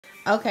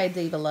Okay,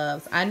 Diva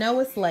Loves. I know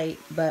it's late,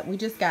 but we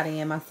just got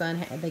in. My son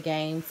had the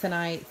game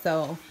tonight,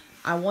 so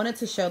I wanted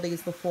to show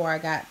these before I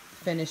got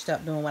finished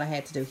up doing what I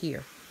had to do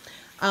here.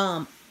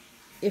 Um,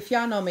 if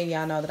y'all know me,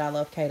 y'all know that I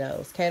love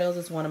Kato's. Kato's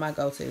is one of my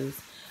go-tos,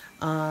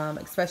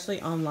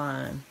 especially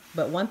online.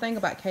 But one thing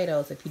about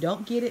Kato's, if you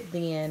don't get it,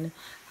 then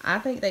I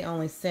think they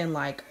only send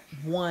like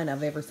one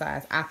of every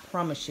size. I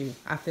promise you,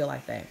 I feel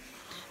like that.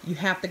 You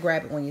have to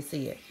grab it when you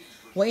see it.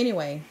 Well,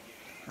 anyway,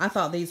 I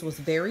thought these was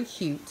very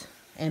cute,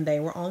 and they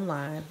were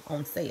online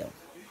on sale.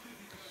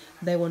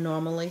 They were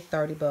normally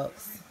 30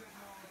 bucks.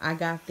 I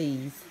got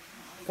these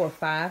for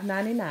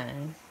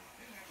 5.99.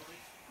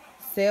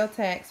 Sale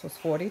tax was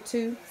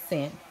 42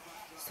 cents.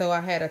 So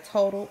I had a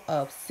total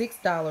of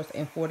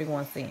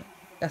 $6.41.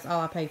 That's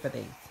all I paid for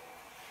these.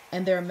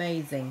 And they're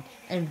amazing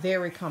and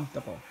very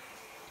comfortable.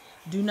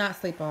 Do not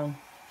sleep on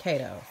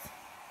Kato's.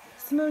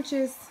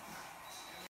 Smooches.